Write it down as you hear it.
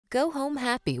Go home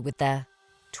happy with the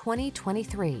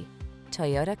 2023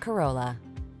 Toyota Corolla.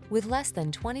 With less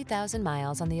than 20,000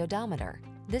 miles on the odometer,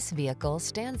 this vehicle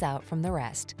stands out from the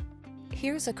rest.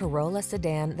 Here's a Corolla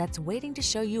sedan that's waiting to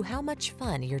show you how much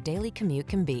fun your daily commute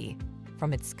can be.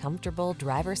 From its comfortable,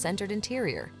 driver-centered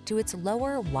interior to its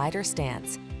lower, wider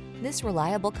stance, this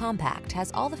reliable compact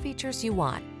has all the features you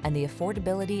want and the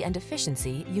affordability and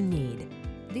efficiency you need.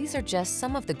 These are just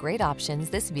some of the great options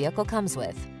this vehicle comes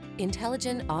with: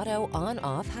 intelligent auto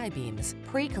on-off high beams,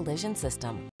 pre-collision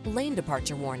system, lane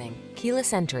departure warning,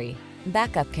 keyless entry,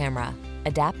 backup camera,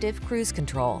 adaptive cruise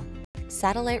control,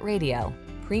 satellite radio,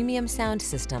 premium sound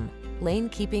system, lane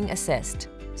keeping assist,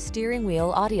 steering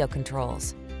wheel audio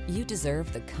controls. You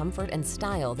deserve the comfort and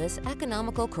style this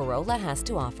economical Corolla has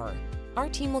to offer. Our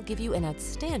team will give you an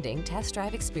outstanding test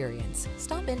drive experience.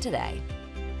 Stop in today.